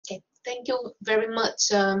Thank you very much,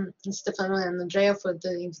 Stefano and Andrea, for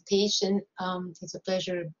the invitation. It's a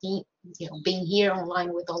pleasure being here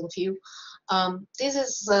online with all of you. This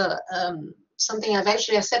is something I've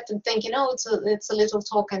actually accepted, thinking, oh, it's a little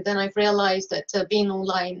talk, and then I've realized that being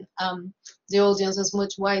online, the audience is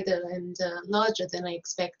much wider and larger than I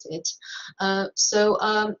expected. So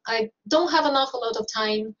I don't have an awful lot of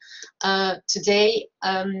time today.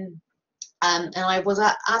 And I was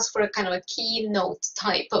asked for a kind of a keynote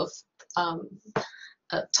type of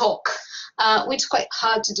talk, which is quite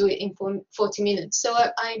hard to do it in 40 minutes. So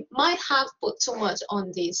I might have put too much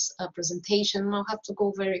on this presentation, and I'll have to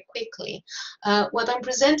go very quickly. What I'm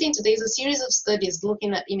presenting today is a series of studies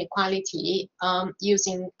looking at inequality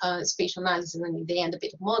using spatial analysis and the end a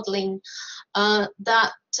bit of modeling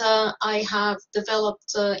that I have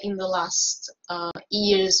developed in the last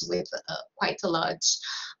years with quite a large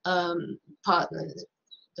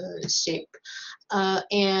partnership.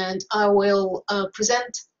 And I will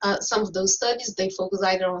present some of those studies. They focus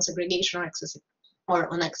either on segregation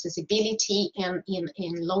or on accessibility, and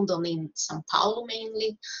in London, in São Paulo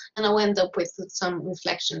mainly. And I'll end up with some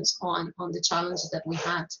reflections on the challenges that we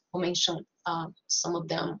had. I'll mention some of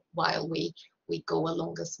them while we go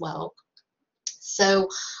along as well. So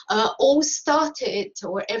all started,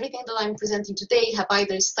 or everything that I'm presenting today have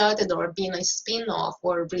either started or been a spin-off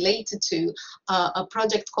or related to a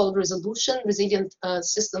project called Resolution, Resilient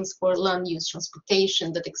Systems for Land Use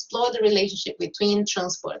Transportation, that explore the relationship between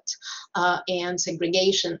transport and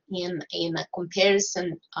segregation in a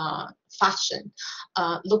comparison fashion,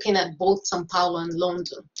 looking at both São Paulo and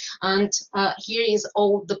London. And here is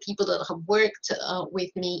all the people that have worked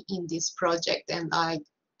with me in this project, and I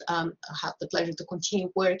have the pleasure to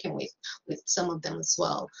continue working with some of them as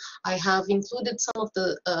well. I have included some of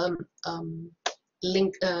the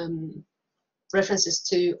references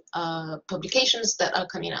to publications that are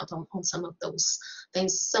coming out on some of those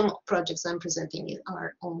things. Some projects I'm presenting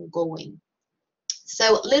are ongoing.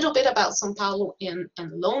 So a little bit about São Paulo and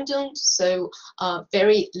London. So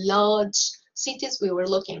very large cities. We were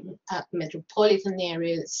looking at metropolitan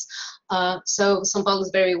areas. So São Paulo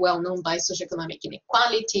is very well known by socioeconomic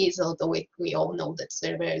inequalities, although we all know that it's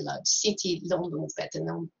a very large city. London is better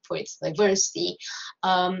known for its diversity.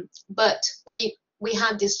 But we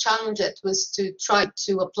had this challenge that was to try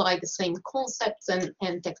to apply the same concepts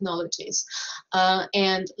and technologies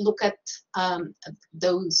and look at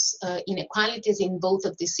those inequalities in both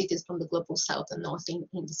of these cities from the global south and north in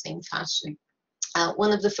the same fashion.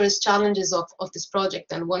 One of the first challenges of this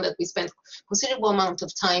project, and one that we spent considerable amount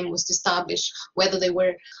of time, was to establish whether they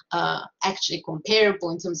were actually comparable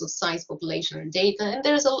in terms of size, population, and data. And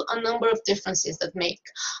there's a number of differences that make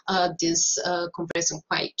this comparison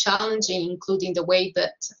quite challenging, including the way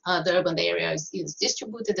that the urban area is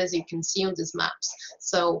distributed, as you can see on these maps.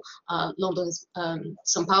 So London's,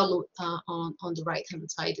 São Paulo on the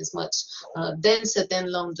right-hand side is much denser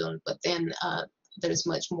than London, but then there is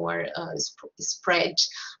much more spread,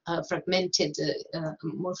 fragmented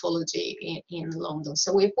morphology in London.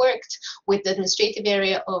 So we've worked with the administrative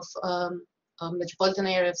area of metropolitan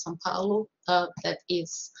area of São Paulo that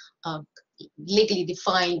is legally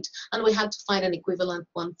defined, and we had to find an equivalent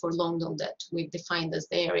one for London that we've defined as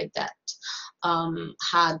the area that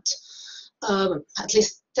had at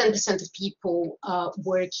least 10% of people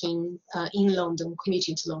working in London,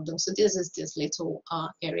 commuting to London. So this is this little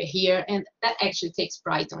area here, and that actually takes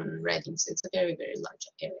Brighton and Reading, so it's a very, very large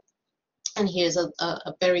area. And here's a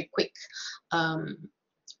very quick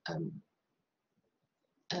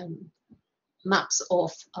maps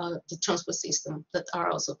of the transport system that are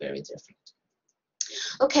also very different.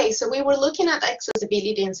 Okay, so we were looking at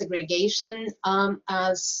accessibility and segregation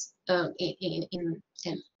as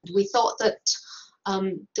we thought that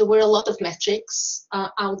there were a lot of metrics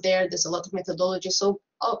out there. There's a lot of methodology. So,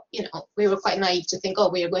 you know, we were quite naive to think, oh,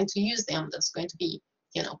 we are going to use them. That's going to be,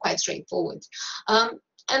 you know, quite straightforward. And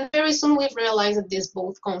very soon we've realized that these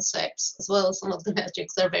both concepts, as well as some of the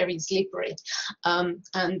metrics, are very slippery.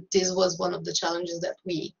 And this was one of the challenges that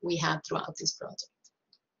we had throughout this project.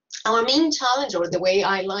 Our main challenge, or the way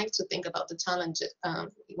I like to think about the challenge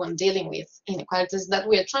when dealing with inequalities, is that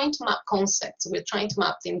we are trying to map concepts. We're trying to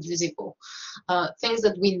map the invisible, things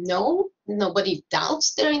that we know. Nobody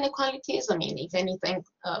doubts their inequalities. I mean, if anything,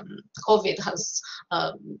 COVID has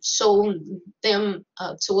shown them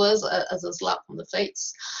to us as a slap on the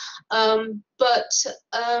face. But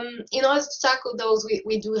in order to tackle those,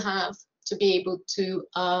 we do have to be able to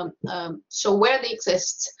show where they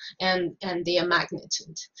exist and their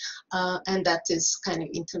magnitude. And that is kind of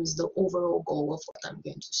in terms of the overall goal of what I'm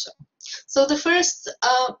going to show. So the first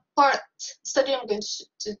study I'm going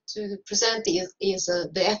to present is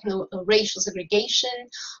the ethno-racial segregation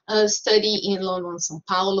study in London and São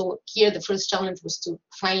Paulo. Here, the first challenge was to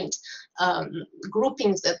find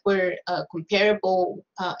groupings that were comparable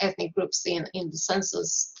ethnic groups in the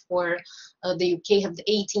census. For the UK have the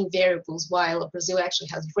 18 variables, while Brazil actually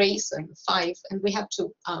has race and 5, and we have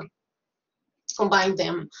to combine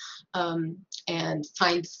them and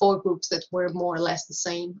find 4 groups that were more or less the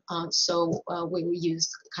same. So we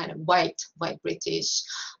used kind of white British,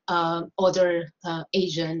 other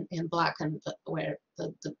Asian, and black, and where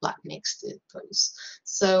the black mixed goes.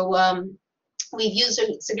 So we've used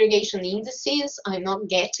segregation indices. I'm not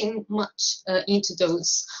getting much into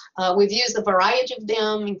those. We've used a variety of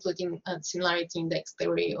them, including similarity index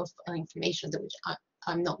theory of information, which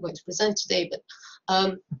I'm not going to present today,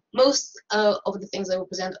 but most of the things I will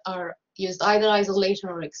present are used either isolation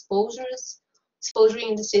or exposure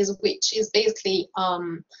indices, which is basically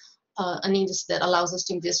an index that allows us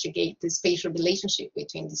to investigate the spatial relationship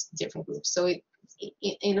between these different groups. So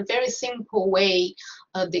in a very simple way,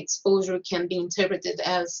 the exposure can be interpreted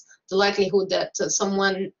as the likelihood that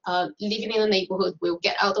someone living in a neighborhood will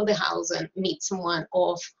get out of the house and meet someone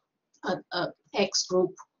of X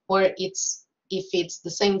group, or if it's the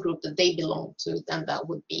same group that they belong to, then that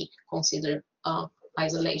would be considered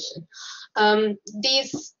isolation.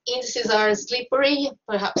 These indices are slippery,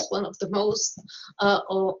 perhaps one of the most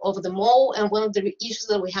of them all, and one of the issues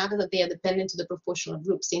that we have is that they are dependent to the proportional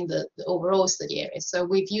groups in the overall study area. So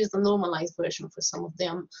we've used a normalized version for some of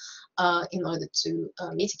them in order to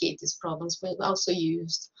mitigate these problems. We've also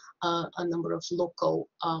used a number of local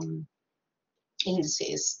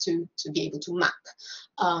indices to be able to map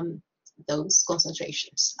those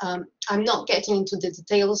concentrations. I'm not getting into the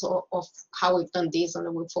details of how we've done this, and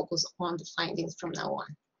I will focus on the findings from now on.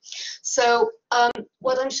 So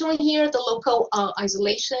what I'm showing here, the local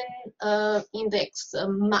isolation index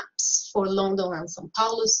maps for London and São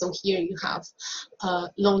Paulo. So here you have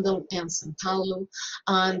London and São Paulo,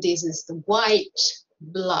 and this is the white,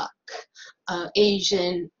 black,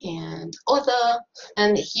 Asian, and other.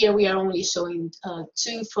 And here we are only showing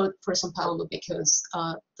 2 for São Paulo, because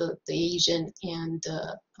the Asian and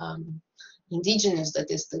indigenous, that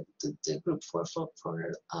is the group for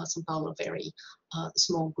São Paulo, very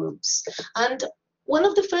small groups. And one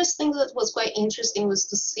of the first things that was quite interesting was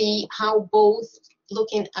to see how both,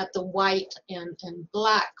 looking at the white and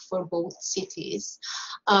black for both cities,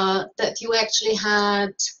 that you actually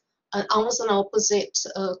had almost an opposite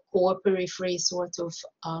core periphery sort of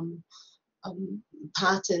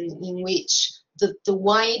pattern, in which the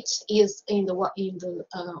white is in the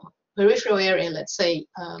peripheral area, let's say,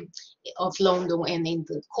 of London, and in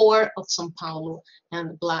the core of São Paulo,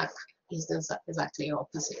 and the black is exactly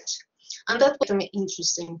opposite. And that was an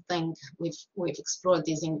interesting thing. We've explored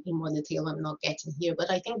this in more detail. I'm not getting here, but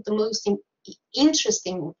I think the most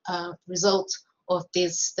interesting result of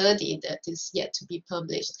this study that is yet to be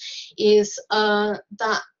published is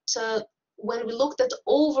that when we looked at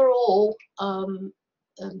overall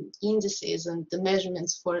indices and the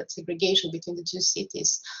measurements for segregation between the 2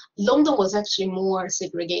 cities, London was actually more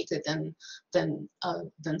segregated than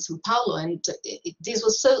São Paulo, and this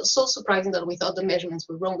was so surprising that we thought the measurements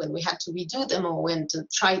were wrong, and we had to redo them all and to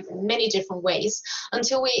try many different ways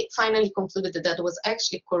until we finally concluded that that was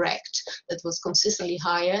actually correct, that was consistently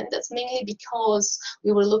higher, and that's mainly because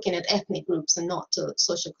we were looking at ethnic groups and not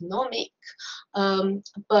socioeconomic,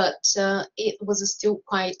 but it was still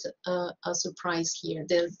quite a surprise here.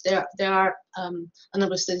 There are a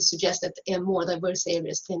number of studies suggest that more diverse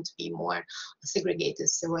areas tend to be more segregated,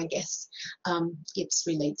 so I guess it's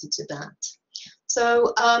related to that.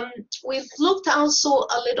 So we've looked also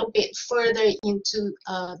a little bit further into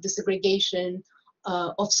the segregation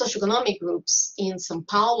of socioeconomic groups in São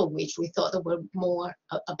Paulo, which we thought that were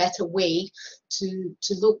a better way to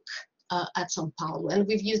look at São Paulo, and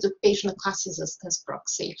we've used occupational classes as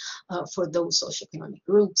proxy for those socioeconomic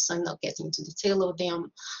groups. I'm not getting into detail of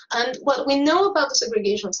them. And what we know about the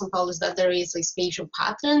segregation of São Paulo is that there is a spatial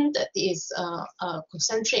pattern that is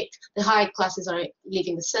concentric. The high classes are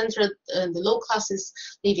leaving the center, and the low classes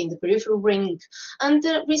leaving the peripheral ring. And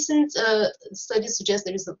the recent studies suggest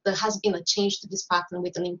there has been a change to this pattern,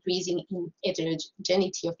 with an increase in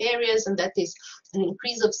heterogeneity of areas, and that is an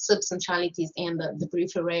increase of substantialities, and the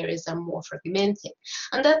peripheral areas are more fragmented.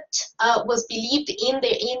 And that was believed in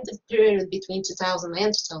the period between 2000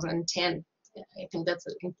 and 2010. I think that's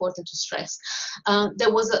important to stress.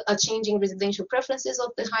 There was a change in residential preferences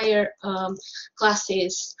of the higher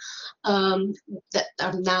classes that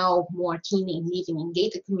are now more keen in living in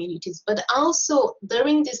gated communities. But also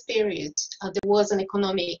during this period, there was an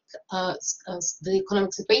economic, the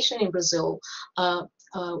economic situation in Brazil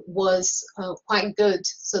was quite good.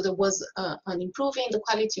 So there was an improving the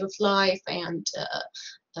quality of life and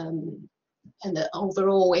the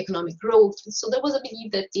overall economic growth. So there was a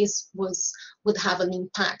belief that this would have an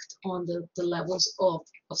impact on the levels of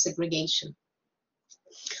segregation.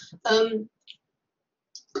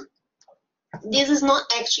 This is not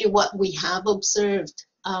actually what we have observed.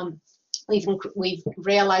 We've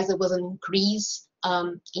realized there was an increase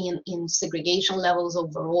in segregation levels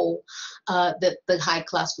overall, that the high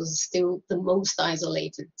class was still the most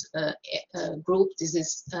isolated group. This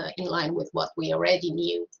is in line with what we already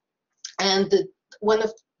knew. And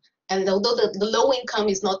although the low income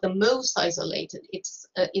is not the most isolated, it's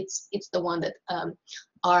the one that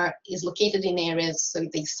is located in areas, so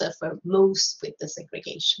they suffer most with the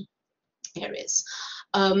segregation areas.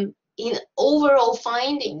 In overall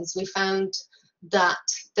findings, we found that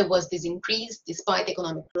there was this increase despite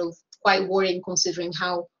economic growth. Quite worrying considering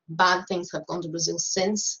how bad things have gone to Brazil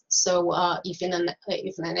since. So if in an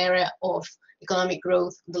area of economic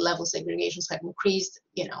growth, the level of segregations have increased,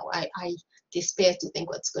 you know, I despair to think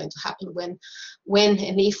what's going to happen when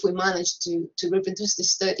and if we manage to reproduce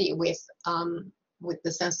this study with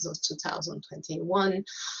the census of 2021.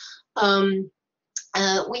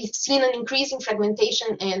 We've seen an increase in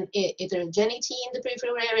fragmentation and heterogeneity in the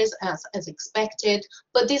peripheral areas as expected,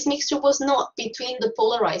 but this mixture was not between the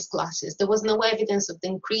polarized classes. There was no evidence of the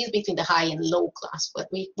increase between the high and low class. What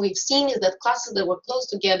we've seen is that classes that were close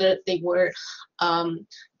together, they were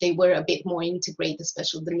a bit more integrated,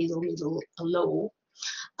 especially the middle, low.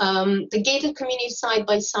 The gated community side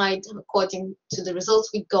by side, according to the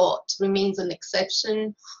results we got, remains an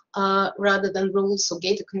exception rather than rules. So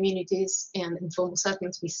gated communities and informal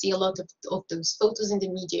settlements, we see a lot of those photos in the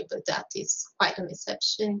media, but that is quite an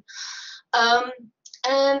exception.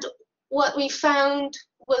 And what we found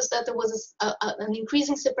was that there was an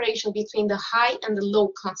increasing separation between the high and the low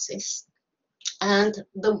classes. And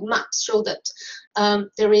the maps show that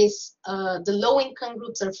there is the low-income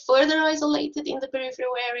groups are further isolated in the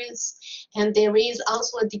peripheral areas, and there is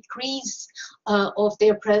also a decrease of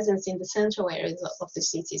their presence in the central areas of the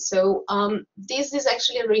city. So this is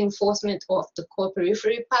actually a reinforcement of the core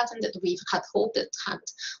periphery pattern that we've had hoped that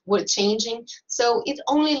were changing. So it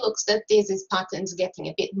only looks that this is patterns getting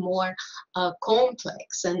a bit more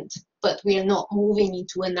complex, but we are not moving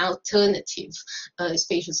into an alternative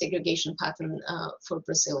spatial segregation pattern for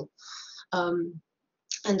Brazil.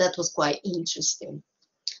 And that was quite interesting.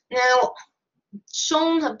 Now,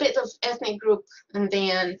 shown a bit of ethnic group and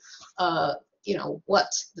then, you know, what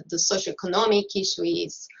the socioeconomic issue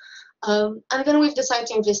is. And then we've decided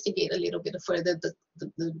to investigate a little bit further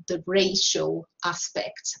the racial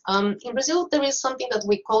aspect. In Brazil, there is something that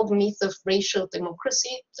we call the myth of racial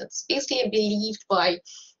democracy. That's basically believed by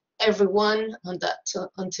everyone, and that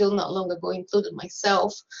until not long ago included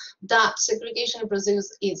myself, that segregation in Brazil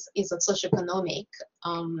is a socioeconomic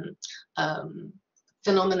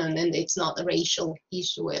phenomenon, and it's not a racial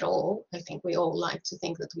issue at all. I think we all like to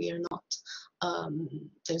think that we are not,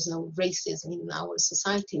 there's no racism in our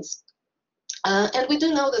societies. And we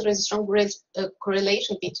do know that there's a strong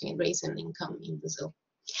correlation between race and income in Brazil.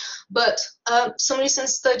 But some recent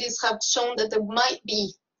studies have shown that there might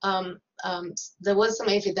be there was some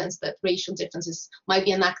evidence that racial differences might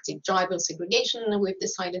be an active driver of segregation, and we've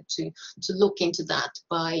decided to look into that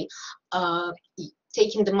by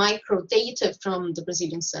taking the micro data from the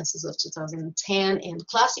Brazilian census of 2010 and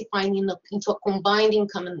classifying into a combined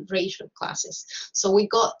income and racial classes. So we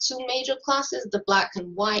got two major classes, the black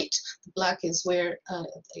and white. The black is where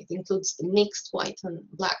it includes the mixed white and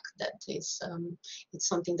black. That is, it's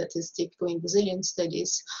something that is typical in Brazilian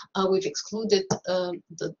studies. We've excluded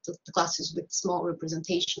the classes with small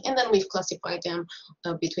representation, and then we've classified them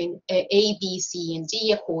between A, B, C, and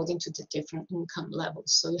D according to the different income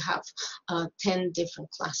levels. So you have 10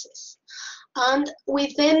 different classes. And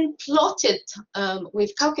we then plotted,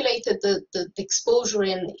 we've calculated the exposure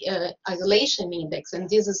and isolation index, and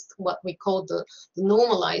this is what we call the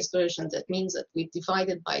normalized version. That means that we've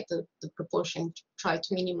divided by the proportion, try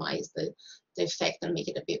to minimize the effect and make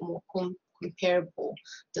it a bit more comparable,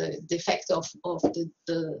 the effect of the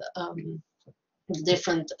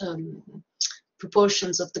different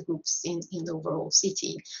proportions of the groups in the overall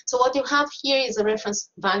city. So what you have here is a reference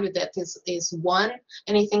value that is 1.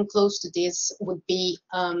 Anything close to this would be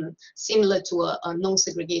similar to a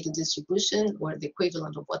non-segregated distribution, or the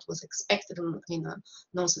equivalent of what was expected in a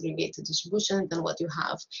non-segregated distribution. Then what you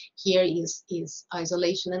have here is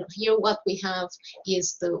isolation. And here what we have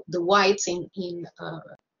is the whites in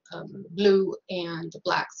blue and the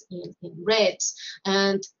blacks in reds.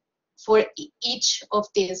 And for each of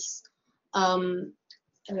these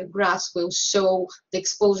graphs will show the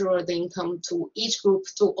exposure or the income to each group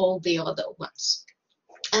to all the other ones.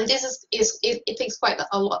 And this it takes quite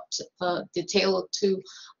a lot detail to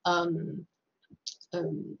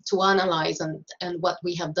analyze, and what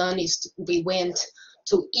we have done is we went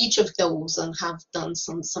to each of those and have done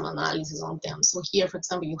some analysis on them. So here, for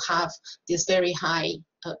example, you have this very high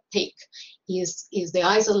peak is the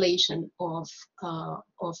isolation of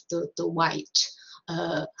the white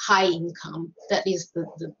high income. That is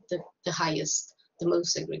the highest, the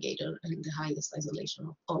most segregated, and the highest isolation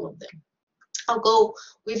of all of them.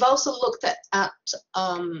 We've also looked at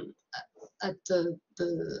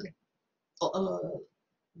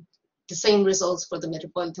the same results for the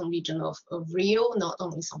metropolitan region of Rio, not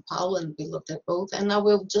only São Paulo, and we looked at both. And now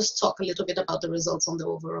we'll just talk a little bit about the results on the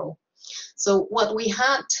overall. So what we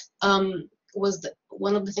had was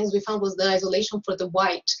one of the things we found was the isolation for the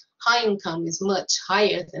white high income is much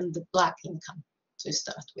higher than the black income to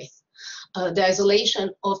start with. The isolation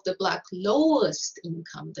of the black lowest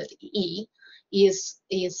income, that E, is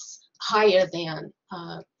higher than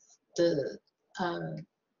the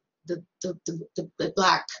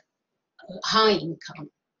black high income.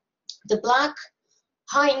 The black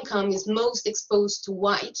high income is most exposed to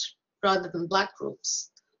white rather than black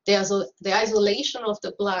groups. The isolation of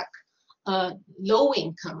the black low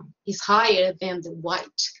income is higher than the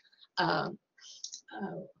white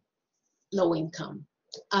low income.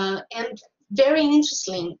 And very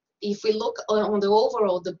interesting, if we look on the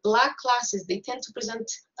overall, the black classes, they tend to present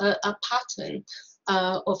a pattern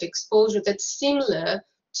of exposure that's similar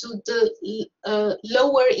to the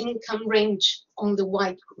lower income range on the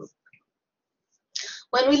white group.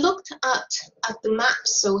 When we looked at the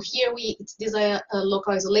maps, so here these are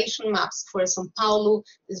local isolation maps for São Paulo.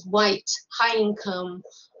 Is white high income,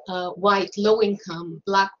 white low income,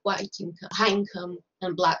 black white income, high income,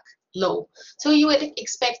 and black low. So you would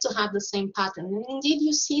expect to have the same pattern. And indeed,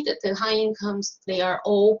 you see that the high incomes, they are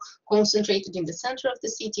all concentrated in the center of the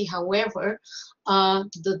city. However,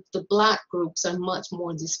 the black groups are much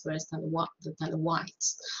more dispersed than the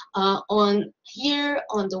whites. On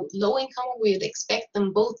the low income, we would expect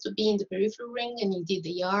them both to be in the peripheral ring, and indeed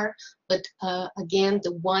they are. But again,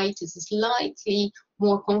 the white is slightly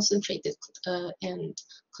more concentrated and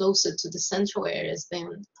closer to the central areas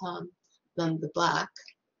than the black.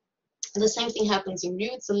 The same thing happens in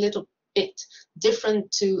Rio. It's a little bit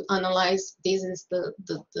different to analyze. This is the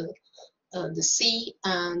sea,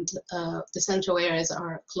 and the central areas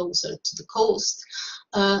are closer to the coast.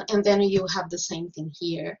 And then you have the same thing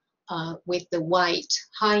here with the white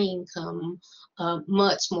high income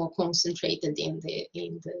much more concentrated in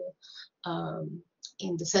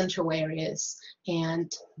the central areas,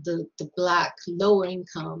 and the black lower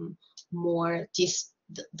income more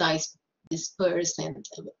dispersed and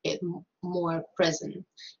a bit more present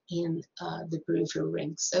in the peripheral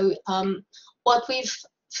ring. So what we've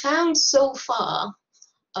found so far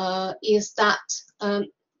is that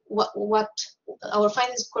what our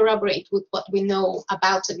findings corroborate with what we know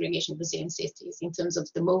about segregation in Brazilian cities in terms of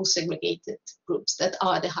the most segregated groups that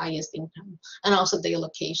are the highest income, and also their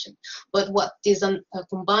location. But what this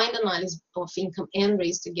combined analysis of income and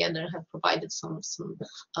race together have provided some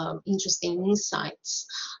interesting insights.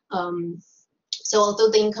 So although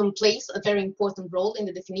the income plays a very important role in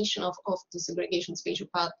the definition of the segregation spatial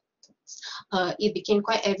patterns, it became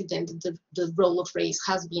quite evident that the role of race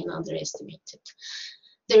has been underestimated.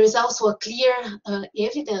 There is also a clear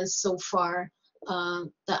evidence so far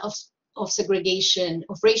that of segregation,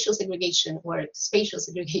 of racial segregation or spatial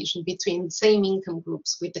segregation between same income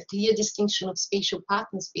groups, with a clear distinction of spatial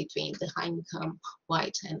patterns between the high income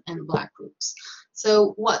white and black groups.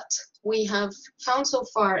 So what we have found so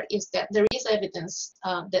far is that there is evidence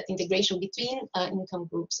that integration between income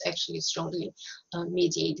groups actually is strongly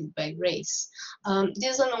mediated by race.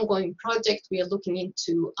 This is an ongoing project. We are looking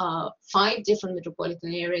into 5 different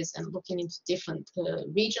metropolitan areas and looking into different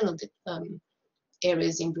regional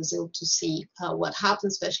areas in Brazil to see what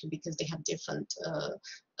happens, especially because they have different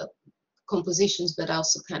compositions, but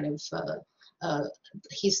also kind of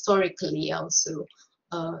historically also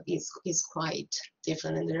is quite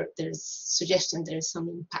different, and there's suggestion there's some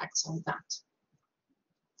impacts on that.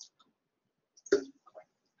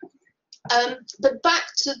 But back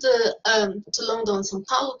to the to London and São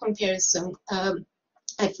Paulo comparison.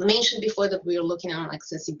 I've mentioned before that we were looking at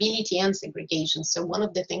accessibility and segregation. So one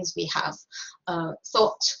of the things we have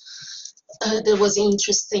thought that was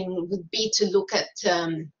interesting would be to look at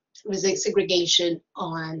segregation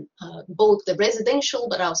on both the residential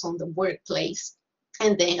but also on the workplace.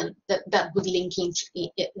 And then that would link into,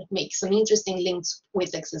 make some interesting links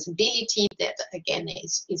with accessibility that again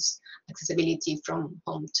is accessibility from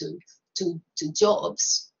home to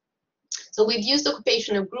jobs. So we've used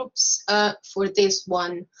occupational groups for this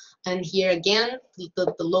one, and here again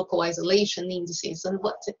the local isolation indices, and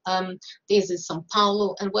what this is São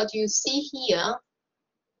Paulo, and what you see here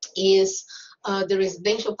is the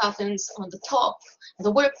residential patterns on the top,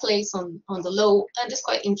 the workplace on the low, and it's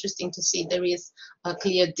quite interesting to see there is a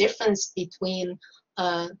clear difference between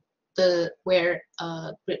where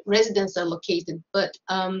residents are located, but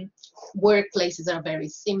workplaces are very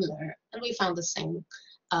similar, and we found the same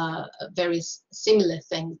very similar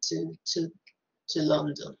thing to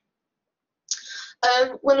London.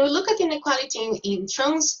 When we look at inequality in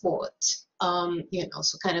transport, you know,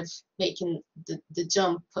 so kind of making the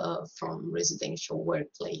jump from residential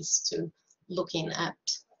workplace to looking at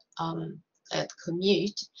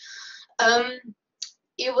commute,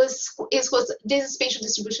 this spatial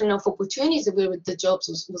distribution of opportunities with the jobs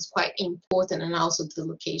was quite important, and also the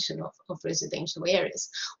location of residential areas.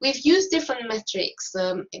 We've used different metrics,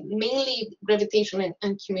 mainly gravitational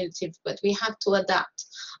and cumulative, but we had to adapt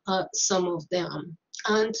some of them.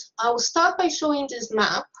 And I'll start by showing this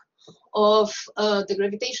map of the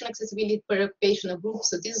gravitational accessibility per occupational group.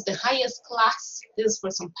 So this is the highest class, this is for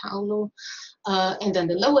São Paulo, and then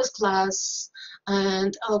the lowest class.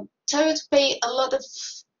 And I'll try to pay a lot of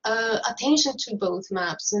attention to both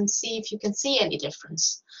maps and see if you can see any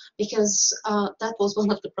difference, because that was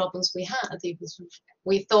one of the problems we had.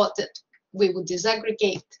 We thought that we would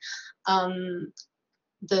disaggregate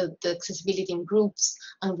the accessibility in groups,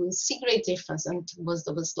 and we'll see great difference, and it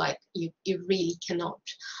was like you really cannot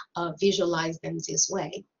visualize them this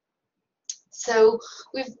way. So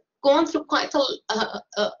we've gone through quite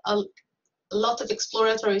a lot of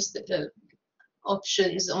exploratory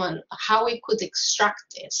options on how we could extract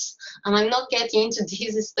this, and I'm not getting into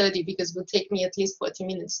this study because it would take me at least 40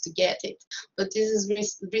 minutes to get it, but this has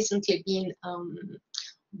recently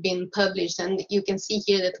been published, and you can see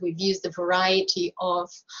here that we've used a variety of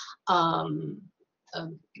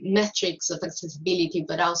metrics of accessibility,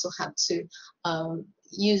 but also had to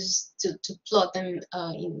use to plot them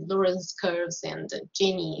in Lorentz curves and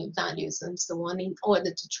Gini values and so on, in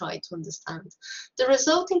order to try to understand. The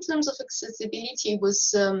result in terms of accessibility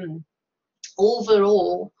was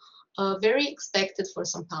overall very expected for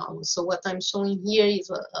São Paulo. So what I'm showing here is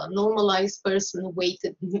a normalized person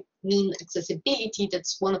weighted mean accessibility.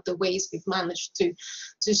 That's one of the ways we've managed to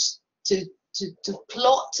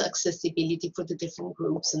plot accessibility for the different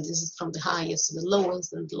groups, and this is from the highest to the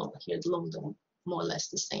lowest, and here London more or less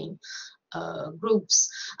the same groups.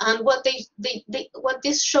 And what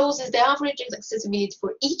this shows is the average accessibility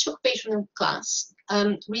for each occupational class,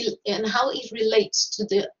 and how it relates to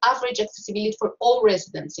the average accessibility for all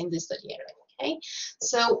residents in this study area. Okay,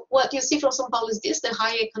 so what you see from São Paulo is this: the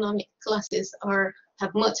higher economic classes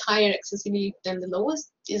have much higher accessibility than the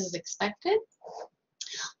lowest. This is expected.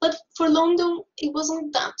 But for London, it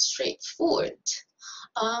wasn't that straightforward.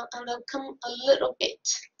 And I'll come a little bit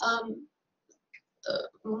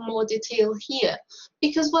more detail here,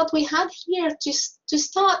 because what we had here to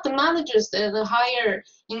start, the managers, the higher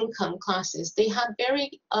income classes, they had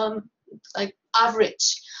very like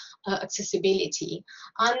average accessibility,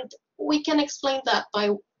 and we can explain that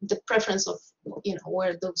by the preference of, you know,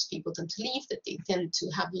 where those people tend to live, that they tend to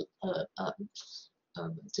have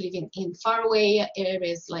to live in faraway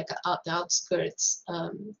areas, like the outskirts,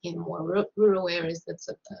 in more rural areas. That's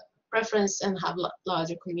a preference, and have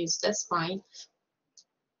larger commutes. That's fine.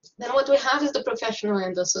 Then what we have is the professional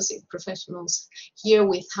and associate professionals here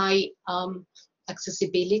with high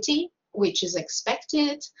accessibility, which is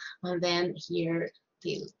expected, and then here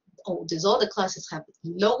these other classes have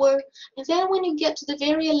lower. And then when you get to the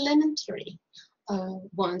very elementary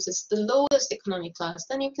ones, it's the lowest economic class,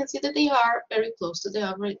 then you can see that they are very close to the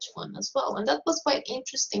average one as well. And that was quite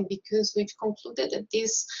interesting, because we've concluded that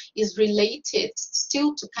this is related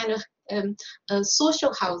still to kind of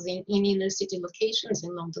social housing in inner city locations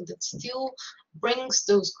in London, that still brings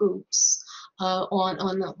those groups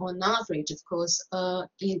on average, of course,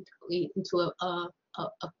 into a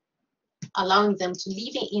allowing them to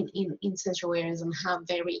live in central areas and have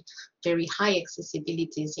very high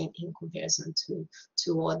accessibilities in comparison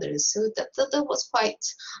to others. So that was quite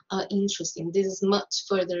interesting. This is much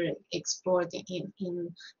further explored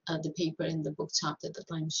in the paper in the book chapter that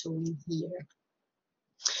I'm showing here.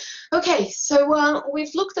 Okay, so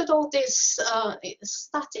we've looked at all these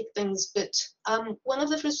static things, but one of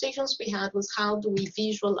the frustrations we had was how do we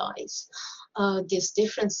visualize these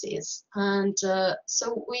differences? And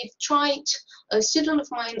so we've tried, a student of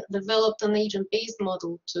mine developed an agent-based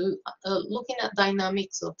model to looking at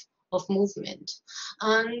dynamics of movement,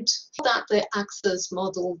 and that the axis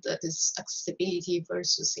model, that is accessibility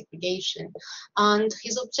versus segregation, and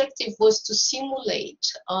his objective was to simulate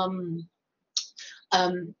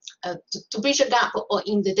to bridge a gap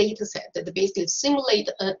in the data set, that basically simulate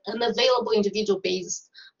an available individual-based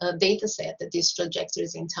data set that is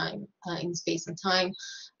trajectories in time, in space and time,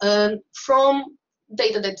 from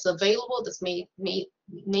data that's available, that's mainly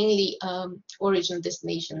origin,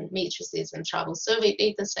 destination matrices and travel survey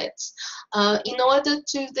data sets, in order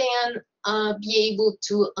to then be able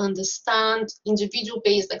to understand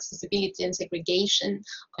individual-based accessibility and segregation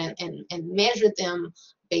and measure them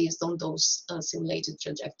based on those simulated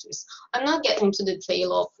trajectories. I'm not getting to the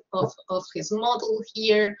detail of his model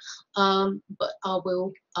here, but I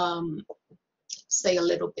will say a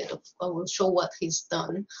little bit of, I will show what he's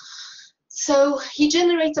done. So he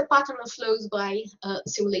generates a pattern of flows by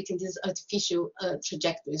simulating these artificial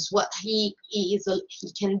trajectories. What he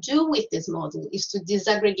can do with this model is to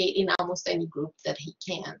disaggregate in almost any group that he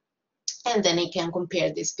can. And then he can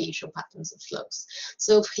compare the spatial patterns of flows.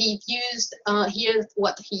 So he used, here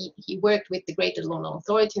what he worked with the Greater London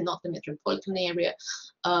Authority, not the metropolitan area,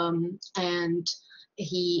 and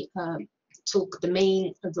he took the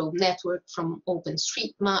main road network from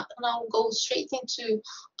OpenStreetMap, and I'll go straight into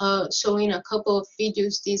showing a couple of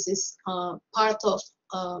videos. This is part of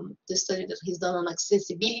the study that he's done on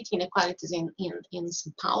accessibility inequalities in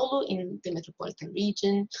São Paulo, in the metropolitan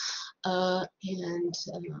region, and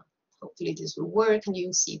hopefully this will work, and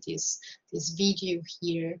you'll see this video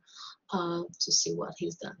here to see what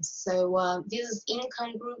he's done. So this is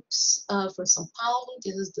income groups for São Paulo.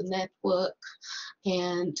 This is the network,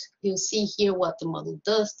 and you'll see here what the model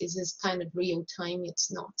does. This is kind of real time. It's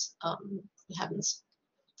not we haven't.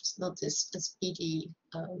 It's not this speedy.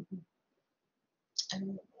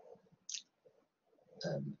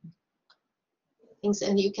 Things,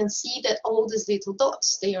 and you can see that all these little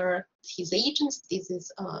dots, they are his agents. This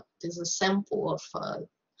is a sample of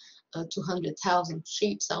 200,000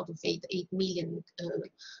 trips out of 8 million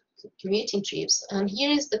commuting trips, and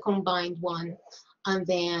here is the combined one, and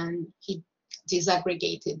then he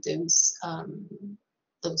disaggregated those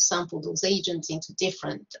agents into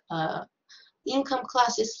different income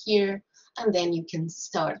classes here, and then you can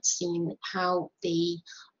start seeing how they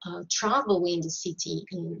travel in the city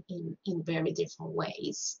in very different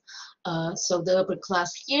ways. So the upper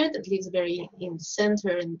class here that lives very in the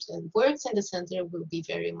center and works in the center will be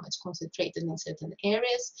very much concentrated in certain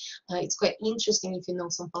areas. It's quite interesting, if you know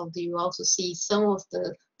São Paulo, you also see some of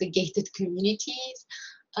the gated communities,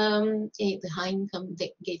 the high income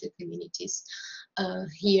gated communities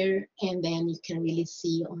here, and then you can really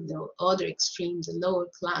see on the other extreme the lower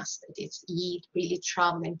class that is really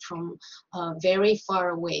traveling from very far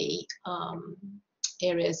away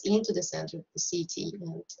areas into the center of the city.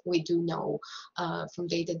 And we do know from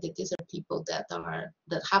data that these are people that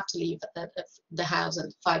have to leave at the house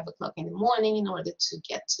at 5 o'clock in the morning in order to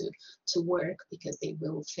get to work, because they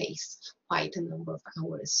will face quite a number of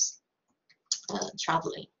hours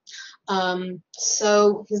traveling.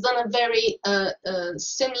 So he's done a very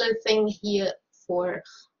similar thing here for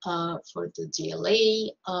the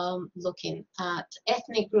GLA, looking at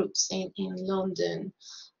ethnic groups in London.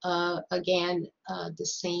 Again, the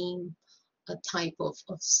same type of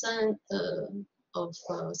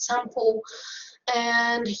sample,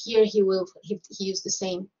 and here he used the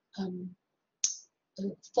same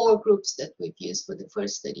 4 groups that we've used for the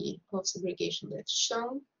first study of segregation that's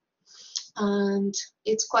shown. And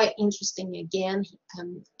it's quite interesting. Again,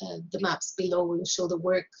 the maps below will show the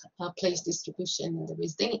workplace distribution and the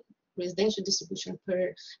residential distribution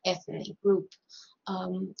per ethnic group,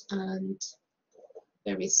 and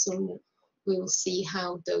very soon we will see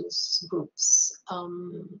how those groups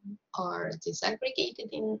are disaggregated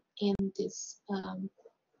in this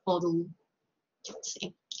model. Let's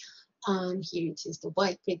see. And here it is the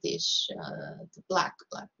white British, the black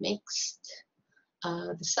mixed,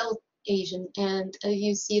 the South Asian, and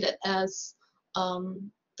you see that as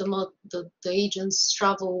the agents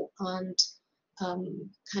travel and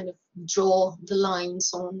kind of draw the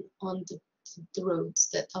lines on the the roads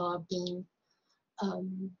that are being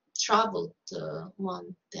traveled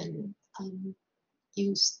on, then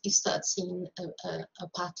you start seeing a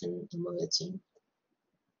pattern emerging.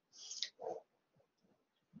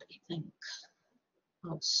 I think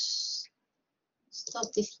I'll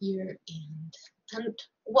stop this here. And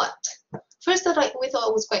what first that we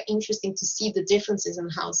thought was quite interesting to see the differences in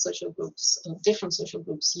how social groups, different social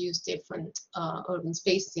groups, use different urban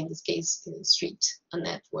spaces, in this case street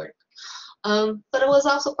network. But it was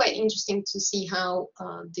also quite interesting to see how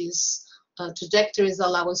these trajectories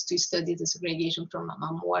allow us to study the segregation from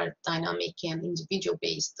a more dynamic and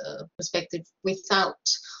individual-based perspective without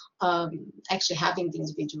actually having the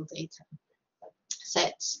individual data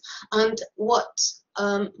sets. And what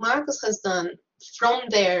Marcus has done from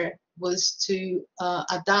there was to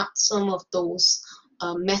adapt some of those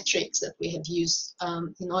metrics that we have used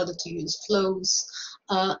in order to use flows,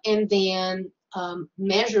 and then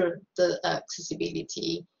measure the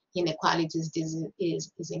accessibility inequalities. This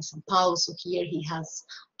is in São Paulo, so here he has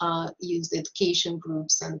used education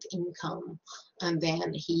groups and income, and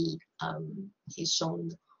then he's shown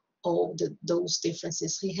all those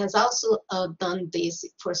differences. He has also done this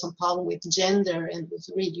for São Paulo with gender, and it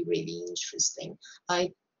was really, really interesting.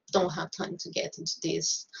 I don't have time to get into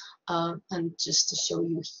this, and just to show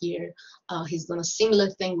you here, he's done a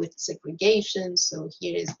similar thing with segregation. So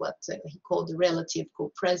here is what he called the relative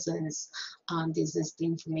co-presence, and this is the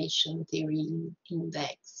information theory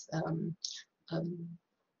index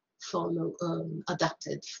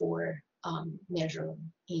adapted for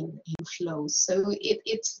measuring in flows. So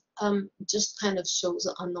it's just kind of shows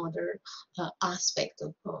another aspect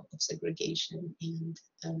of segregation and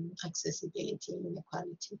accessibility and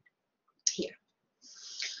inequality here.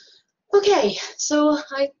 Okay, so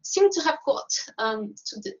I seem to have got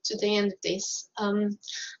to the end of this, and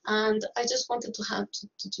I just wanted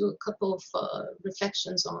to do a couple of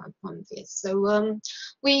reflections on this. So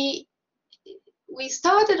we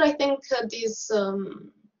started, I think, these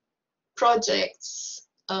projects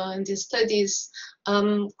and these studies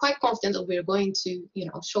quite confident that we were going to,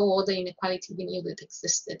 show all the inequality we knew that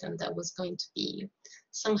existed, and that was going to be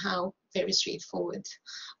somehow very straightforward.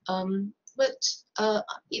 But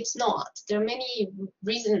it's not. There are many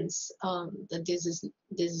reasons that this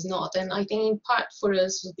is not, and I think in part for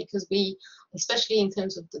us was because we, especially in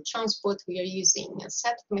terms of the transport, we are using a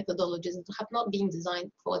set of methodologies that have not been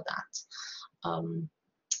designed for that.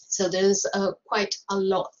 So there's quite a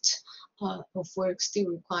lot of work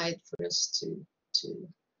still required for us to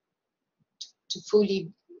fully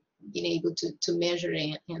be able to measure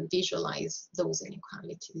and visualize those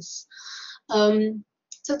inequalities.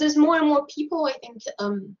 So there's more and more people, I think,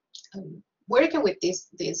 working with these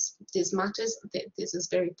matters. This is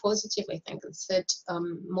very positive. I think it's said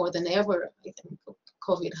more than ever. I think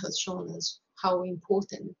COVID has shown us how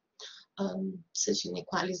important such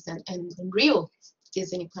inequalities and real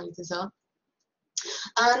these inequalities are.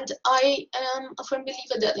 And I am a firm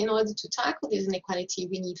believer that in order to tackle this inequality,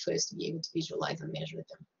 we need first to be able to visualize and measure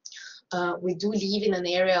them. We do live in an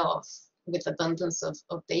area with abundance of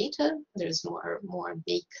data. There's more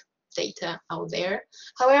big data out there.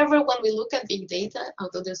 However, when we look at big data,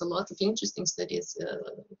 although there's a lot of interesting studies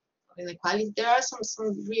of inequality, there are some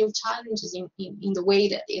real challenges in the way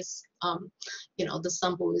that is, the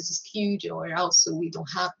sample is skewed, or also we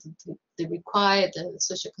don't have the required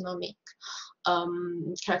socioeconomic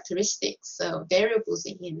characteristics, variables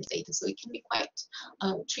in the data. So it can be quite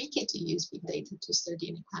tricky to use big data to study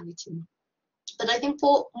inequality. But I think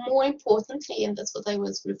more importantly, and that's what I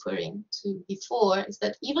was referring to before, is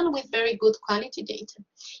that even with very good quality data,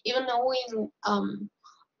 even knowing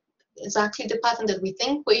exactly the pattern that we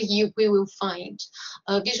think we will find,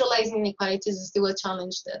 visualizing inequalities is still a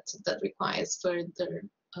challenge that requires further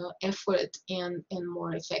effort and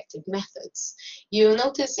more effective methods. You'll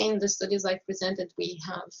notice in the studies I presented, we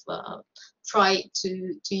have tried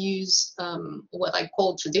to use what I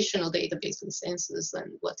call traditional database census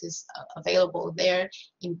and what is available there.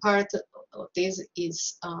 In part of this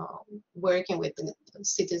is working with the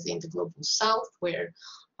cities in the global south, where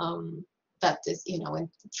that is, and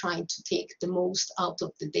trying to take the most out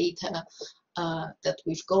of the data that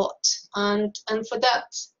we've got. And for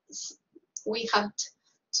that, we had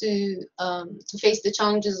to face the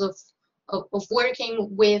challenges of working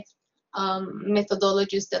with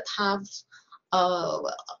methodologies that have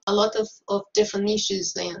a lot of different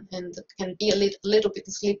issues and can be a little bit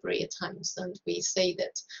slippery at times. And we say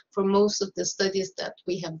that for most of the studies that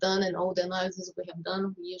we have done and all the analysis we have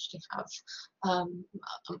done, we usually have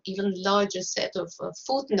even larger set of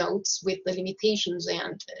footnotes with the limitations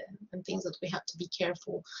and things that we have to be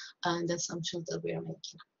careful and assumptions that we are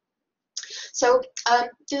making. So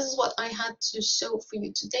this is what I had to show for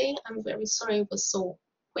you today. I'm very sorry it was so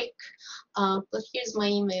quick, but here's my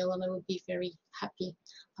email, and I would be very happy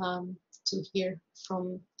to hear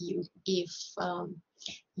from you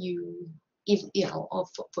if you know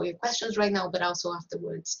for your questions right now, but also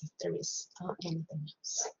afterwards if there is anything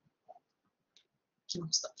else.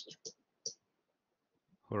 Most of you.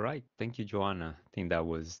 All right, thank you, Joanna. I think that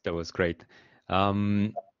was great.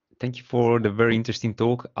 Thank you for the very interesting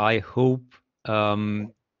talk. I hope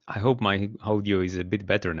my audio is a bit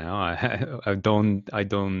better now. I don't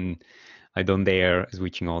dare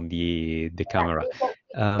switching on the camera.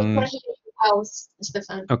 We can hear you out,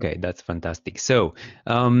 Stefano. Okay, that's fantastic. So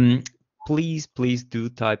please do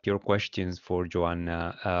type your questions for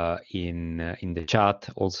Joanna in the chat.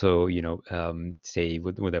 Also, say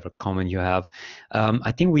whatever comment you have.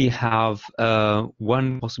 I think we have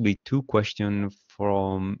one, possibly two questions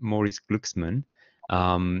from Maurice Glucksmann.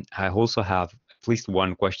 I also have at least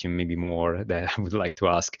one question, maybe more, that I would like to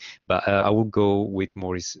ask, but I will go with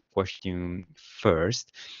Maurice's question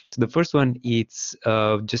first. So the first one, it's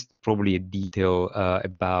just probably a detail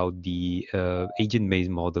about the agent-based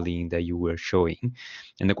modeling that you were showing.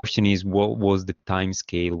 And the question is, what was the time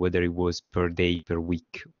scale, whether it was per day, per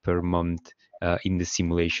week, per month in the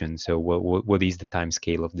simulation? So what is the time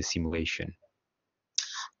scale of the simulation?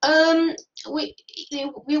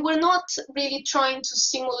 We were not really trying to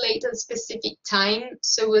simulate a specific time.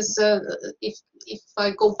 So as if I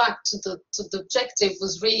go back to the objective,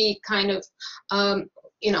 was really kind of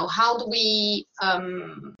how do we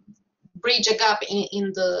bridge a gap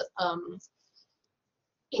in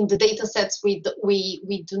the data sets we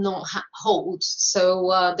do not hold.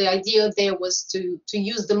 So the idea there was to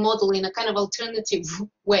use the model in a kind of alternative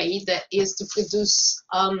way, that is to produce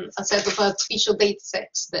a set of artificial data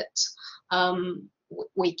sets that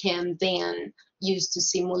we can then use to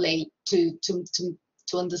simulate, to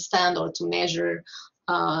understand or to measure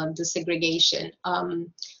the segregation.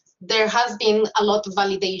 There has been a lot of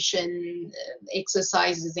validation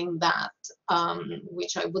exercises in that,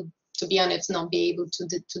 which I would, to be honest, not be able to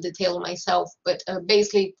detail myself, but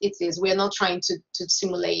basically it is, we're not trying to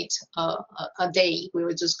simulate a day. We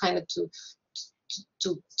were just kind of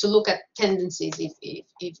to look at tendencies,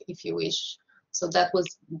 if you wish. So that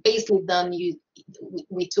was basically done.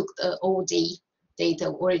 We took the OD data,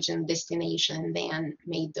 origin, destination, and then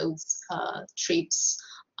made those trips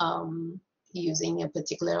using a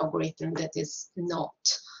particular algorithm that is not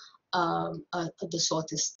the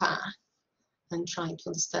shortest path, and trying to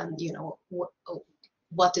understand,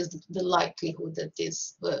 what is the likelihood that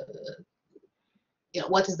this,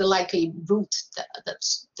 what is the likely route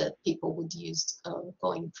that people would use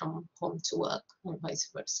going from home to work, and vice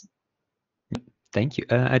versa. Thank you.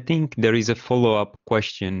 I think there is a follow-up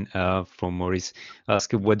question from Maurice,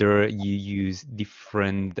 asking whether you use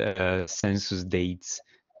different census dates,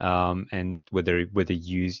 and whether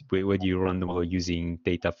you run the model using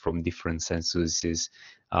data from different censuses,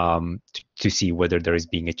 to see whether there is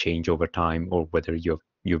being a change over time, or whether you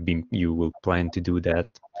will plan to do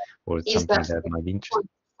that, or Is something that might be interesting.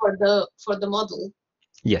 For the model?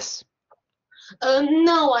 Yes.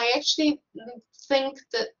 No, I actually think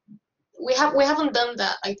that we haven't done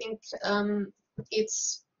that. I think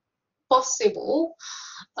it's possible,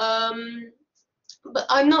 but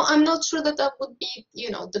I'm not sure that would be,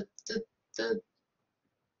 the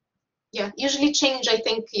usually change. I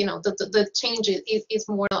think the change is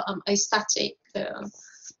more a static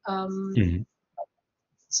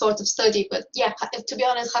sort of study. But yeah, to be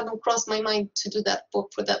honest, hadn't crossed my mind to do that for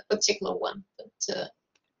that particular one. But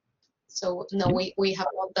so no, we have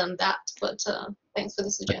not done that. But thanks for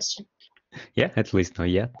the suggestion. Yeah, at least not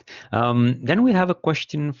yet. Then we have a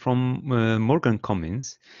question from Morgan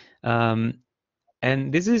Cummins.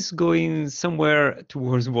 And this is going somewhere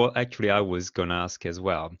towards what actually I was going to ask as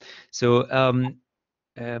well. So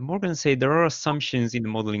Morgan said there are assumptions in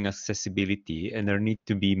modeling accessibility, and they need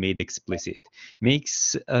to be made explicit.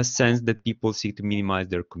 Makes sense that people seek to minimize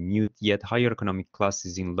their commute, yet higher economic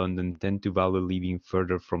classes in London tend to value living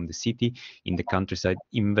further from the city. In the countryside,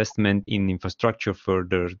 investment in infrastructure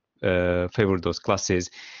further favor those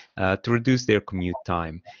classes to reduce their commute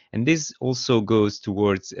time. And this also goes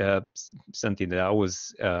towards something that I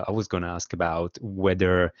was going to ask about,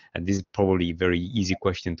 whether, and this is probably a very easy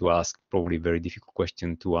question to ask, probably a very difficult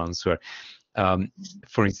question to answer.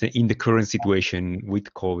 For instance, in the current situation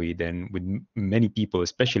with COVID and with many people,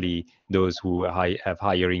 especially those who have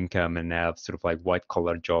higher income and have sort of like white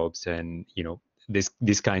collar jobs, and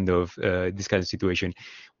this kind of situation,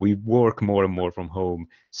 we work more and more from home.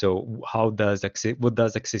 So what does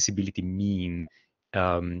accessibility mean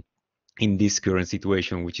in this current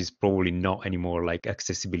situation, which is probably not anymore like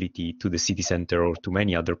accessibility to the city center or to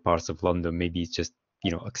many other parts of London. Maybe it's just,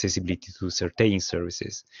 you know, accessibility to certain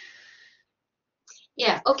services.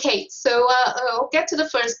 Yeah, okay, so I'll get to the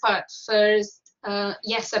first part first.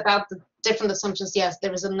 Yes, about the different assumptions, yes,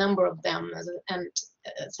 there is a number of them, and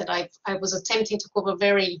said I was attempting to cover a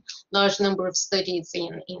very large number of studies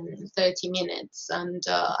in 30 minutes, and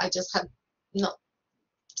I just had not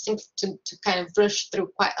seemed to kind of rush through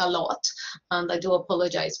quite a lot, and I do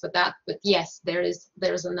apologize for that. But yes, there is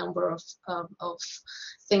a number of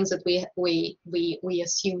things that we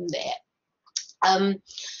assume there.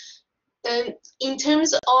 In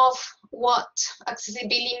terms of what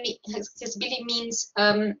accessibility means,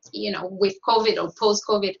 you know, with COVID or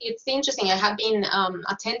post-COVID, it's interesting. I have been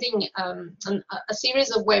attending a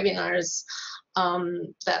series of webinars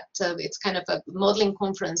that it's kind of a modeling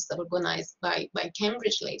conference that organized by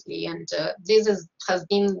Cambridge lately, and this has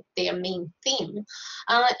been their main theme.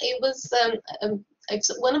 It was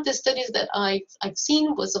one of the studies that I've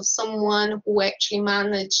seen was of someone who actually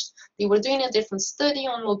managed. They were doing a different study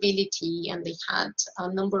on mobility, and they had a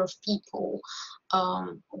number of people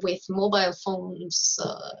with mobile phones,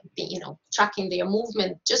 you know, tracking their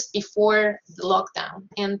movement just before the lockdown,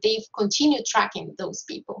 and they've continued tracking those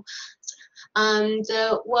people. And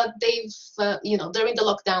what they've, you know, during the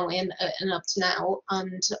lockdown and up to now,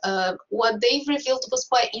 and what they've revealed was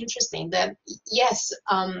quite interesting. That yes,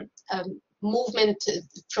 movement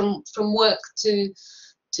from work to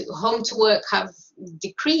home to work have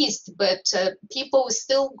decreased, but people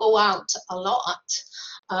still go out a lot,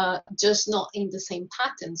 just not in the same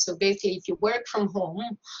pattern. So basically, if you work from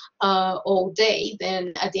home all day,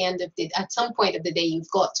 then at some point of the day, you've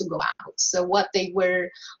got to go out. So what they were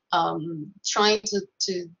trying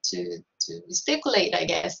to speculate, I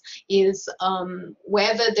guess, is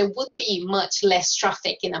whether there would be much less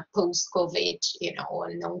traffic in a post-COVID, you know,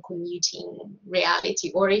 or non-commuting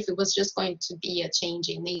reality, or if it was just going to be a change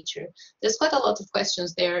in nature. There's quite a lot of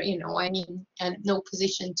questions there, you know, I mean, and no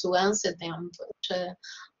position to answer them, but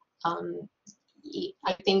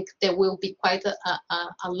I think there will be quite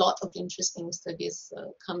a lot of interesting studies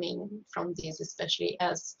coming from this, especially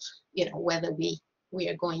as, you know, whether we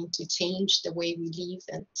are going to change the way we live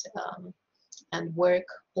and work,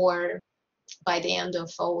 or by the end of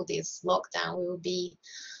all this lockdown, we will be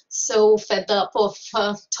so fed up of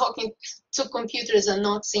talking to computers and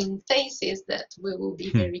not seeing faces that we will be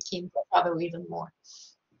very keen to travel even more.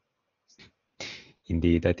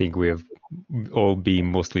 Indeed, I think we have all been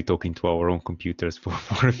mostly talking to our own computers for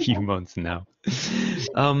a few months now.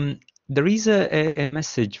 There is a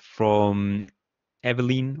message from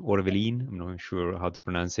Evelyn, I'm not sure how to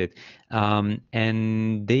pronounce it, and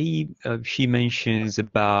she mentions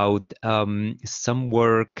about some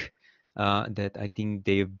work that I think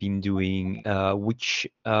they have been doing, which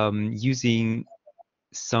using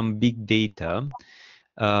some big data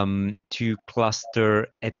to cluster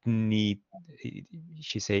ethnicities,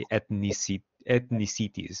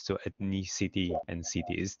 so ethnicity and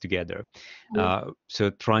cities together. So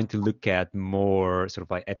trying to look at more sort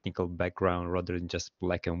of like ethnical background rather than just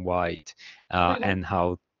black and white, and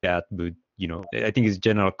how that would, you know, I think it's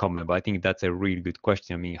general comment, but I think that's a really good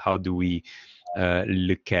question. I mean, how do we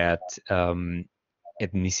look at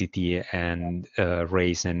ethnicity and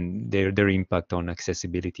race and their impact on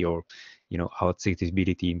accessibility, or, you know, how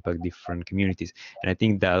accessibility impact different communities? And I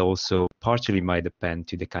think that also partially might depend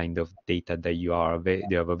to the kind of data that you have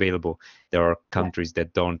available. There are countries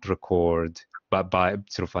that don't record, but by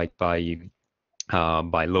sort of like by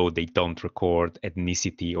law, they don't record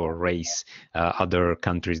ethnicity or race. Other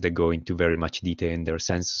countries that go into very much detail in their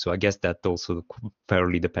census. So I guess that also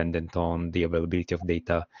fairly dependent on the availability of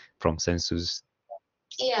data from census.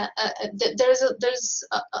 Yeah, there's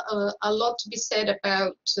a lot to be said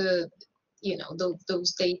about you know,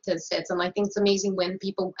 those data sets, and I think it's amazing when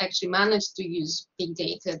people actually manage to use big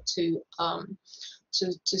data to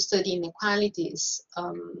study inequalities.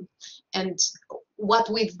 And what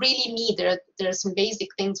we really need, there are some basic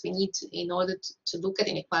things we need in order to look at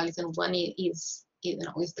inequalities, and one is, you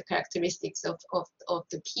know, is the characteristics of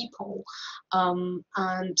the people,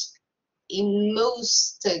 and in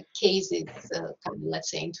most cases, let's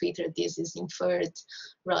say in Twitter, this is inferred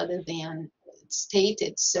rather than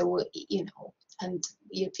stated. So, you know, and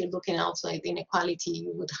if you're looking outside inequality,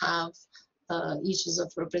 you would have issues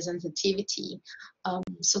of representativity.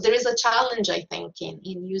 So there is a challenge, I think, in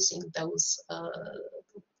using those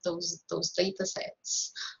data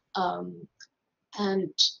sets.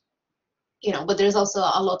 And, you know, but there's also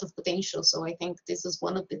a lot of potential. So I think this is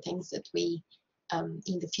one of the things that we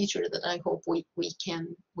in the future that I hope we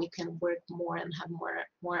can work more and have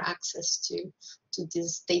more access to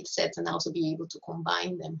these data sets, and also be able to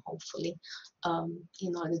combine them, hopefully,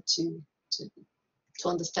 in order to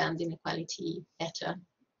understand inequality better.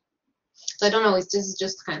 So I don't know. This is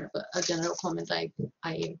just kind of a general comment.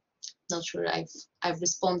 I'm not sure I've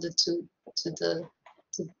responded to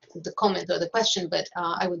the comment or the question, but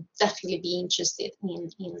I would definitely be interested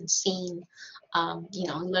in seeing,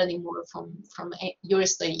 learning more from your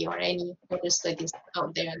study or any other studies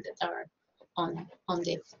out there that are on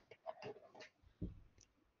this.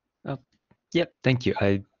 Yep, thank you.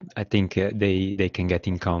 I think they can get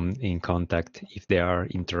in contact if they are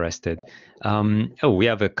interested. We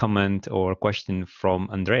have a comment or question from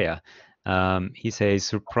Andrea. He says,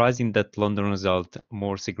 surprising that London result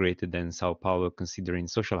more segregated than Sao Paulo, considering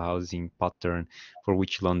social housing pattern for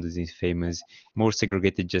which London is famous, more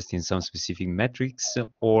segregated just in some specific metrics,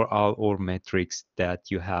 or are all metrics that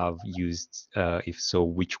you have used? If so,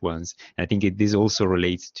 which ones? And I think this also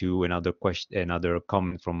relates to another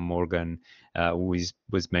comment from Morgan, who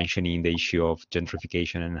was mentioning the issue of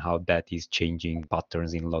gentrification and how that is changing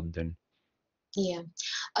patterns in London. Yeah,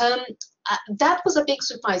 that was a big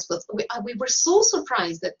surprise, but we were so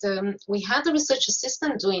surprised that we had a research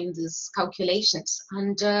assistant doing these calculations,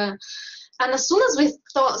 and as soon as we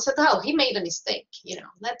said, oh, he made a mistake,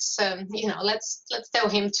 let's tell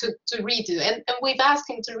him to redo, and we've asked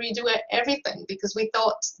him to redo everything because we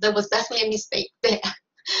thought there was definitely a mistake there.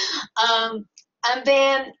 And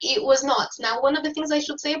then it was not. Now, one of the things I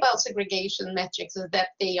should say about segregation metrics is that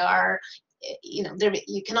they are,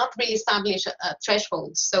 you cannot really establish a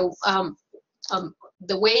threshold. So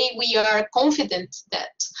the way we are confident that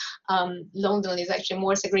London is actually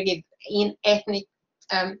more segregated in ethnic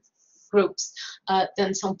groups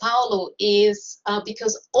than São Paulo is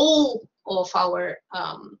because all of our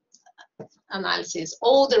analysis,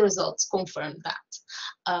 all the results confirm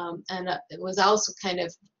that. And it was also kind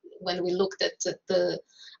of, when we looked at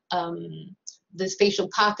the spatial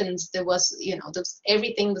patterns, there was,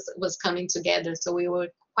 everything was coming together. So we were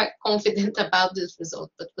quite confident about this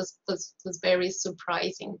result, but was very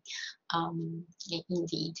surprising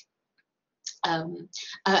indeed.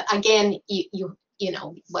 Again,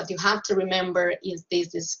 what you have to remember is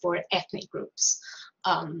this is for ethnic groups.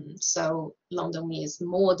 So London is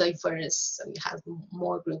more diverse, so you have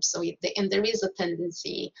more groups. So and there is a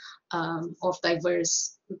tendency of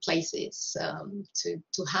diverse places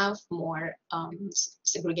to have more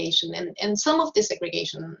segregation, and some of the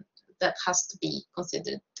segregation that has to be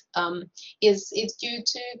considered is due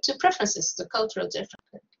to preferences, to cultural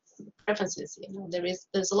preferences.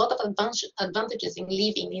 There's a lot of advantages in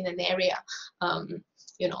living in an area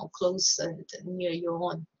close and near your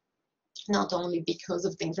own, not only because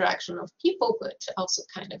of the interaction of people, but also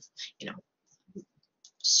kind of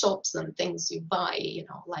shops and things you buy.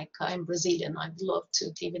 Like I'm Brazilian, I'd love to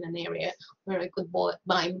live in an area where I could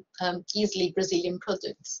buy easily Brazilian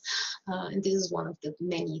products, and this is one of the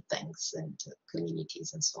many things and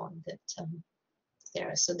communities and so on that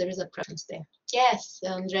there. So there is a preference there. Yes,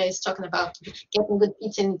 Andrea is talking about getting good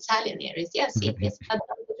pizza in Italian areas. Yes, it is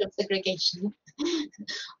advantage of segregation.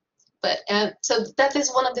 But so that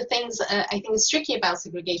is one of the things I think is tricky about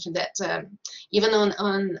segregation, that even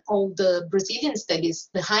on all the Brazilian studies,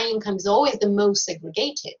 the high income is always the most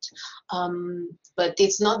segregated, but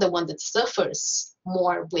it's not the one that suffers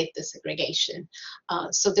more with the segregation.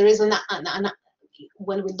 So there is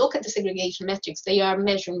when we look at the segregation metrics, they are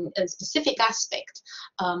measuring a specific aspect,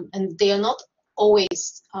 and they are not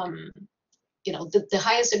always, the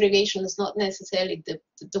highest segregation is not necessarily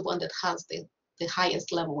the one that has the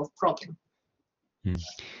highest level of problem.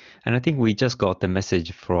 And I think we just got a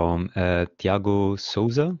message from Tiago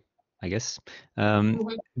Souza, I guess. And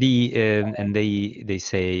they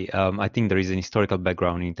say, I think there is an historical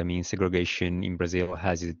background in it. I mean, segregation in Brazil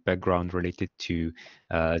has its background related to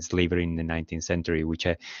slavery in the 19th century, which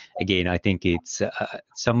again, I think it's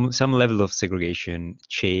some level of segregation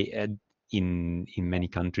in many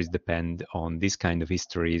countries depend on this kind of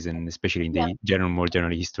histories, and especially in the more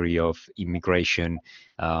general history of immigration,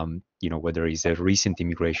 whether it's a recent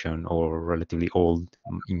immigration or relatively old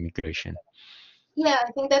immigration. Yeah,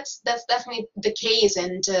 I think that's definitely the case,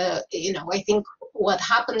 and I think what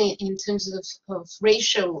happened in terms of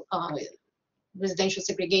racial residential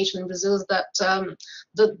segregation in Brazil is that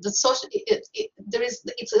the social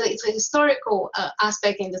it's a historical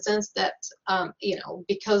aspect, in the sense that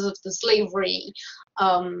because of the slavery,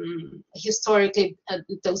 historically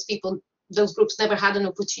those groups never had an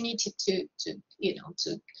opportunity to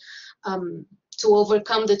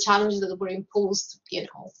overcome the challenges that were imposed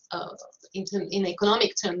in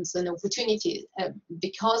economic terms an opportunity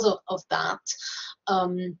because of that.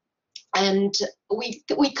 And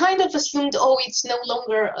we kind of assumed, oh, it's no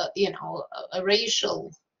longer a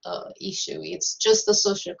racial issue, it's just a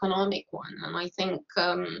socioeconomic one. And I think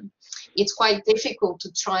it's quite difficult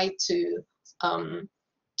to try to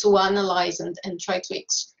analyze and try to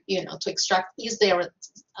to extract, is there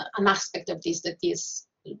an aspect of this that is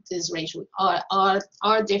racial,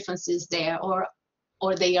 are differences there,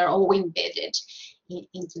 or they are all embedded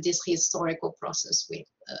into this historical process with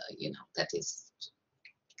that is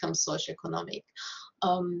becomes socioeconomic.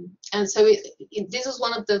 And so this is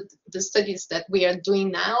one of the studies that we are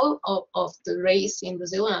doing now of the race in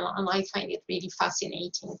Brazil, and I find it really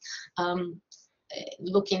fascinating.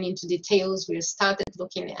 Looking into details, we started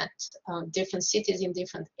looking at different cities in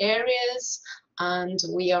different areas, and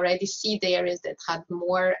we already see the areas that had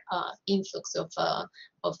more influx of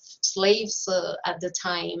slaves at the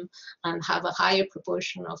time, and have a higher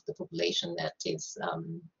proportion of the population that is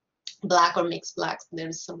Black or mixed Blacks.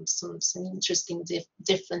 There's some interesting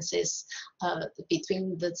differences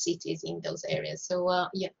between the cities in those areas. So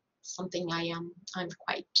yeah, something I'm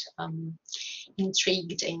quite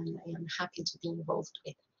intrigued and happy to be involved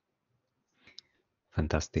with.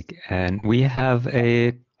 Fantastic. And we have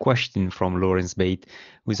a question from Lawrence Bate,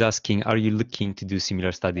 who's asking, are you looking to do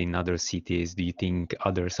similar study in other cities? Do you think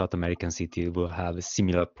other South American cities will have a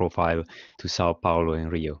similar profile to Sao Paulo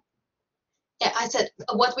and Rio? Yeah, I said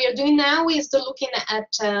what we are doing now is looking at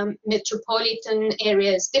metropolitan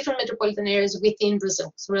areas, different metropolitan areas within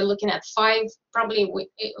Brazil. So we're looking at 5, probably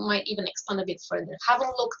it might even expand a bit further.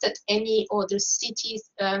 Haven't looked at any other cities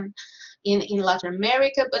in Latin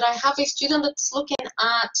America, but I have a student that's looking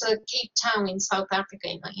at Cape Town in South Africa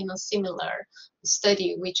in a similar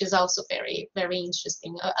study, which is also very, very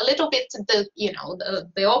interesting. A little bit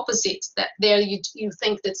the opposite, that there you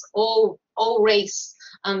think that's all race.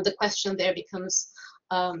 And the question there becomes,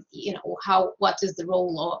 what is the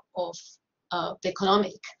role of the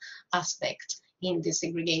economic aspect in this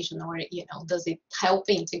segregation, or does it help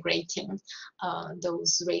integrating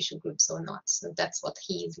those racial groups or not? So that's what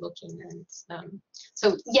he is looking at.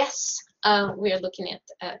 So yes, we are looking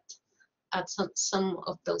at some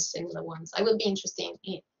of those similar ones. I will be interested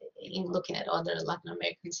in looking at other Latin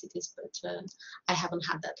American cities, but I haven't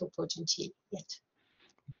had that opportunity yet.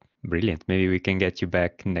 Brilliant. Maybe we can get you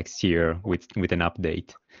back next year with an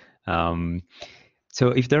update. So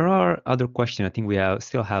if there are other questions, I think we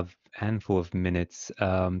still have a handful of minutes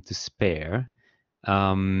to spare.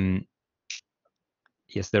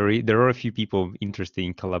 Yes, there are a few people interested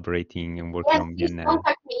in collaborating and working on please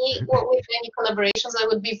contact me with any collaborations. I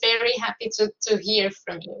would be very happy to hear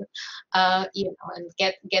from you. And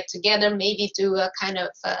get together, maybe do a kind of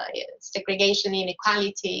segregation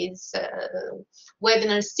inequalities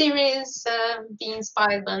webinar series, be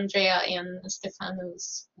inspired by Andrea and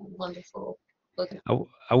Stefano's wonderful book.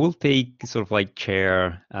 I will take sort of like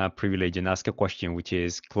chair privilege and ask a question which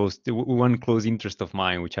is close to one close interest of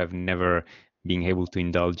mine, which I've never being able to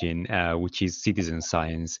indulge in, which is citizen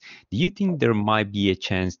science. Do you think there might be a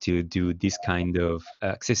chance to do this kind of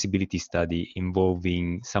accessibility study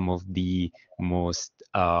involving some of the most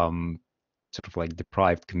sort of like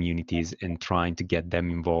deprived communities and trying to get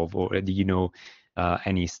them involved? Or do you know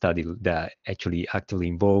any study that actually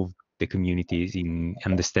involve the communities in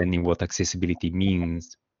understanding what accessibility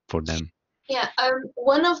means for them? Yeah,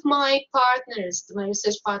 one of my partners, my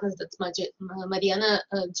research partners, that's Mariana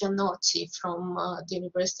Giannotti from the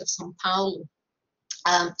University of São Paulo.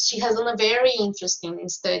 She has done a very interesting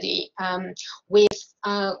study with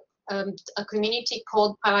a community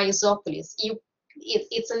called Paraisópolis.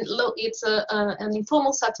 It's an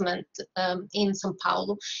informal settlement in São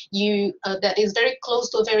Paulo. That is very close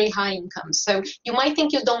to a very high income. So you might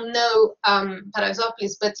think you don't know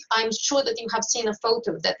Paraisópolis, but I'm sure that you have seen a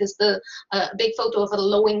photo that is the big photo of a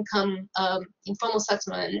low-income informal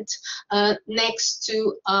settlement next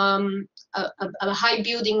to a high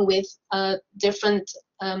building with different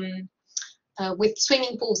with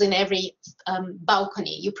swimming pools in every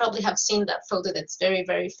balcony. You probably have seen that photo. That's very,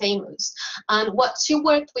 very famous. And what she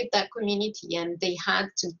worked with that community, and they had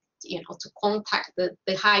to, to contact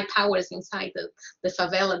the high powers inside the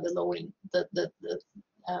favela, the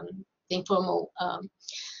informal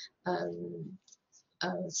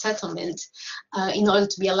settlement, in order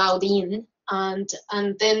to be allowed in. And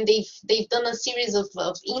then they've done a series of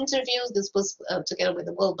interviews. This was together with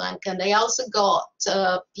the World Bank, and they also got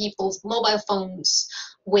people's mobile phones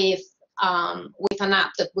with an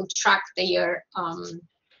app that would track their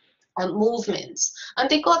movements. And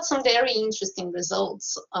they got some very interesting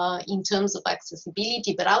results in terms of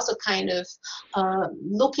accessibility, but also kind of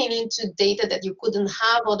looking into data that you couldn't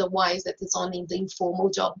have otherwise that is on in the informal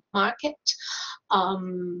job market.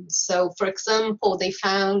 So, for example, they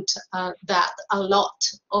found that a lot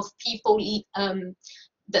of people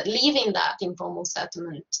that live in that informal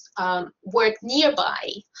settlement work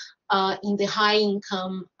nearby in the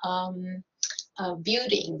high-income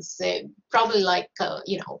buildings, probably like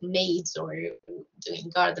maids or doing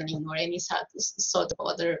gardening or any sort of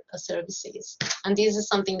other services. And this is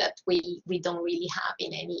something that we don't really have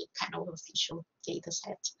in any kind of official data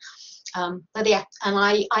set. But yeah, and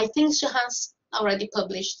I think she has already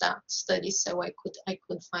published that study, so I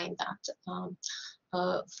could find that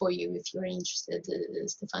for you if you're interested,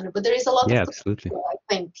 Stefano. But there is a lot of absolutely. I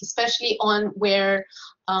think, especially on where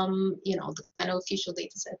the kind of official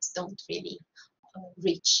data sets don't really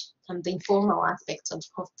reach, and the informal aspects of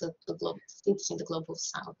the global cities in the global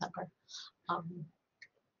south are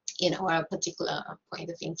are a particular point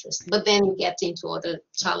of interest. But then you get into other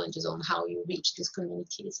challenges on how you reach these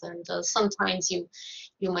communities, and sometimes you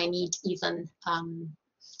might need even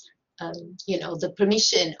the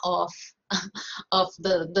permission of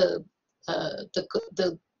the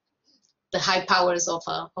high powers of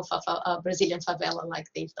a Brazilian favela, like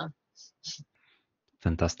they've done.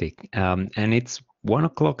 Fantastic. And it's 1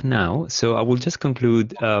 o'clock now, so I will just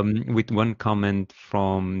conclude with one comment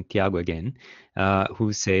from Tiago again,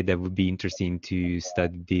 who said that would be interesting to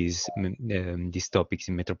study these topics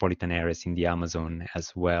in metropolitan areas in the Amazon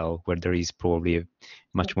as well, where there is probably a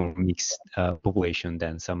much more mixed population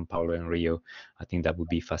than São Paulo and Rio. I think that would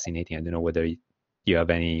be fascinating. I don't know whether you have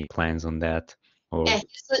any plans on that. Or... Yeah,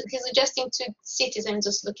 he's suggesting two cities. I'm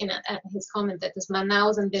just looking at his comment, that is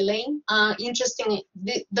Manaus and Belém. Interestingly,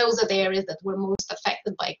 those are the areas that were most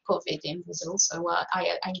affected by COVID in Brazil. So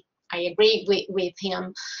I agree with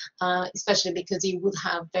him, especially because you would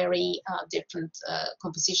have very different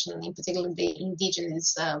composition. In particular, the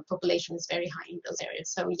indigenous population is very high in those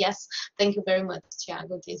areas. So yes, thank you very much,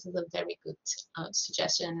 Tiago. This is a very good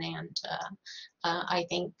suggestion, and I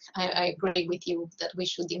think I agree with you that we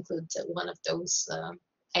should include one of those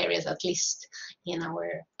areas at least in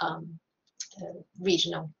our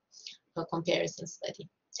regional comparison study.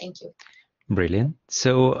 Thank you. Brilliant.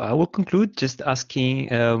 So I will conclude just asking,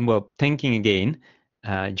 thanking again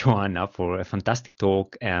Joana for a fantastic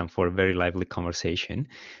talk and for a very lively conversation.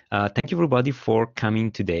 Thank you everybody for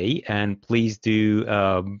coming today, and please do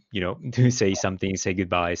do say something, say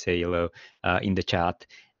goodbye, say hello in the chat.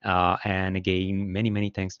 And again, many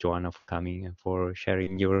thanks, Joana, for coming and for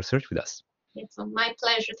sharing your research with us. It's my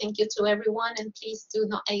pleasure. Thank you to everyone, and please do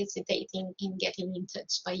not hesitate in getting in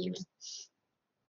touch by email.